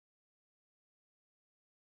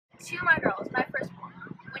To my girls, my firstborn.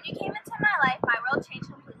 When you came into my life, my world changed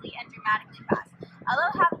completely and dramatically fast.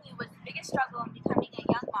 Although having you was the biggest struggle in becoming a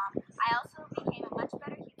young mom, I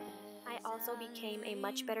also became a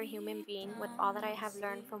much better human being with all that I have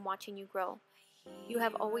learned from watching you grow. You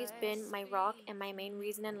have always been my rock and my main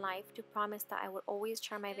reason in life to promise that I would always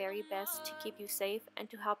try my very best to keep you safe and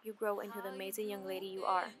to help you grow into the amazing young lady you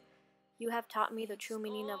are. You have taught me the true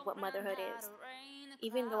meaning of what motherhood is,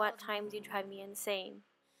 even though at times you drive me insane.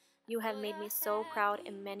 You have made me so proud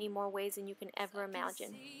in many more ways than you can ever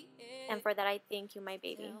imagine. And for that I thank you, my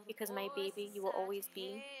baby, because my baby you will always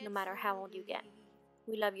be, no matter how old you get.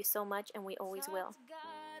 We love you so much and we always will.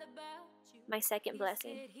 My second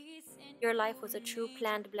blessing. Your life was a true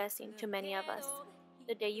planned blessing to many of us.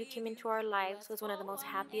 The day you came into our lives was one of the most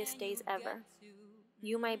happiest days ever.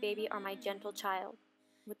 You, my baby, are my gentle child,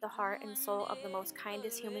 with the heart and soul of the most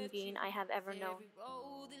kindest human being I have ever known.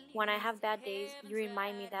 When I have bad days, you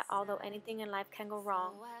remind me that although anything in life can go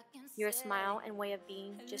wrong, your smile and way of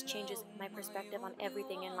being just changes my perspective on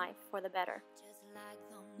everything in life for the better.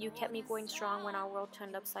 You kept me going strong when our world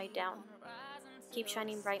turned upside down. Keep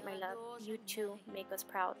shining bright, my love. You too make us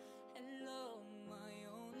proud.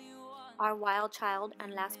 Our wild child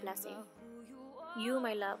and last blessing. You,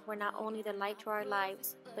 my love, were not only the light to our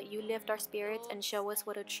lives, but you lift our spirits and show us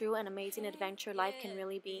what a true and amazing adventure life can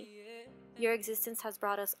really be. Your existence has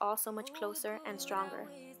brought us all so much closer and stronger.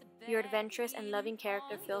 Your adventurous and loving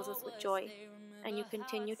character fills us with joy, and you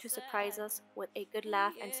continue to surprise us with a good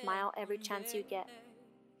laugh and smile every chance you get.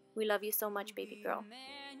 We love you so much, baby girl.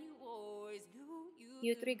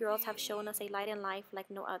 You three girls have shown us a light in life like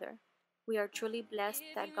no other. We are truly blessed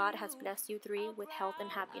that God has blessed you three with health and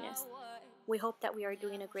happiness. We hope that we are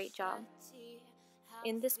doing a great job.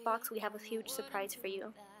 In this box, we have a huge surprise for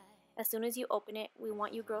you. As soon as you open it, we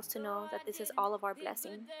want you girls to know that this is all of our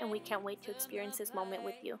blessing, and we can't wait to experience this moment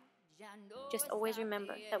with you. Just always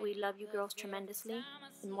remember that we love you girls tremendously,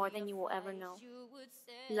 and more than you will ever know.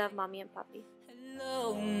 Love, Mommy and Papi.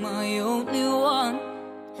 Hello, my only one.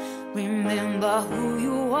 Remember who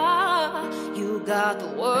you are. You got the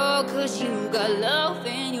world 'cause you got love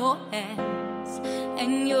in your hands,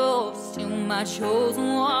 and you're still my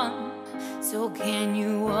chosen one. So can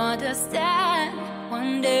you understand?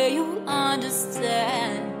 One day you'll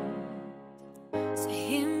understand. So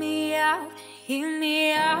hear me out, hear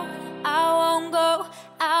me out. I won't go,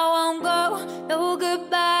 I won't go. No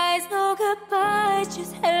goodbyes, no goodbyes.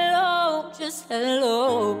 Just hello, just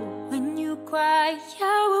hello. When you cry,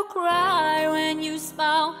 I will cry. When you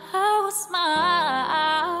smile, I will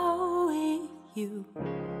smile with you.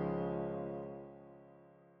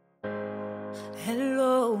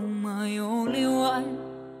 Hello, my only one.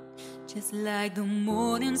 Just like the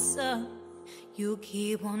morning sun, you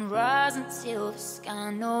keep on rising till the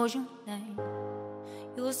sky knows your name.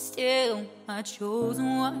 You're still my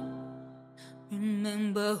chosen one.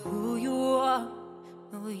 Remember who you are.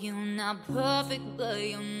 No, you're not perfect, but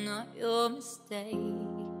you're not your mistakes.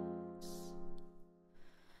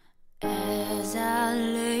 As I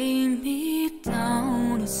lay me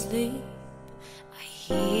down to sleep, I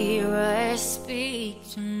hear her speak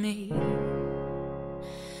to me.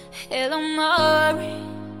 Hello, Murray,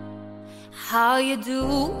 how you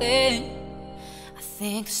doing? I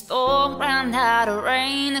think the storm ran out of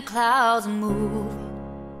rain, the clouds are moving.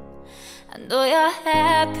 I know you're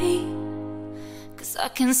happy, 'cause I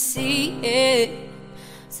can see it.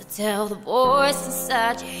 So tell the voice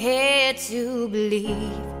inside your head to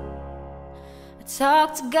believe. I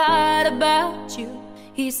talked to God about you.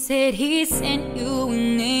 He said he sent you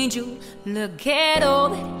an angel. Look at all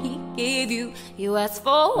that he gave you. You asked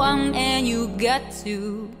for one and you got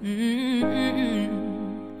two.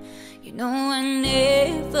 You know I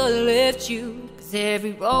never left you, 'cause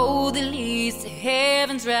every road that leads to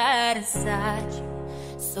heaven's right inside you.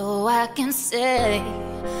 So I can say,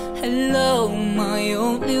 hello, my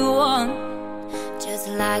only one. Just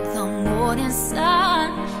like the morning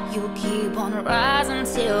sun, you keep on rising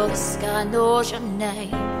till the sky knows your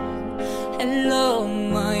name. Hello,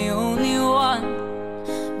 my only one.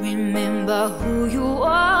 Remember who you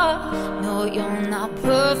are. No, you're not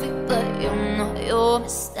perfect, but you're not your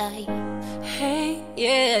mistake. Hey,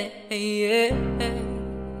 yeah, yeah.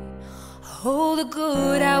 Hold the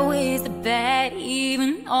good, outweighs the bad.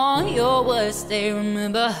 Even on your worst day,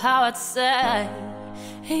 remember how I'd say,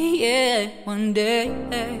 hey, yeah, one day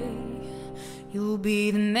you'll be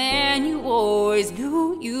the man you always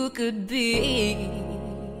knew you could be.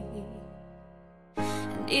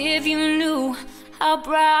 And if you knew how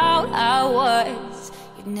proud I was,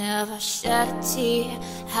 you'd never shed a tear,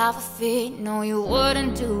 have a fit, no you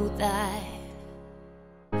wouldn't do that.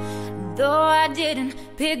 Though I didn't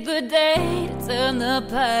pick the day to turn the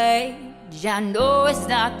page, I know it's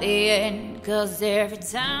not the end, 'cause every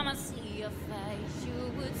time I see your face,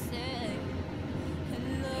 you would say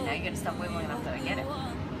hello. Okay, now you gotta stop wiggling enough that I get it.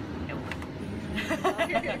 Nope.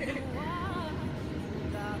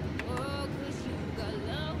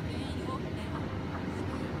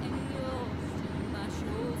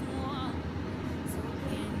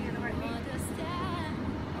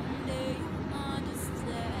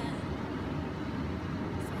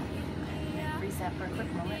 That for a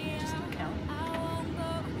quick moment, just to count.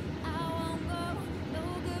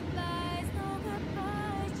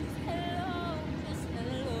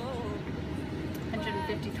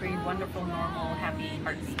 153 wonderful, normal, happy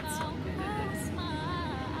heartbeats. Good, good, good.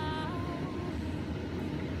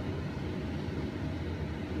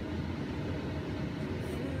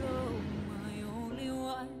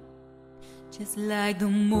 Just like the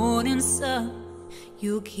morning sun,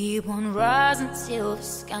 you keep on rising till the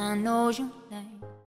sky knows your name.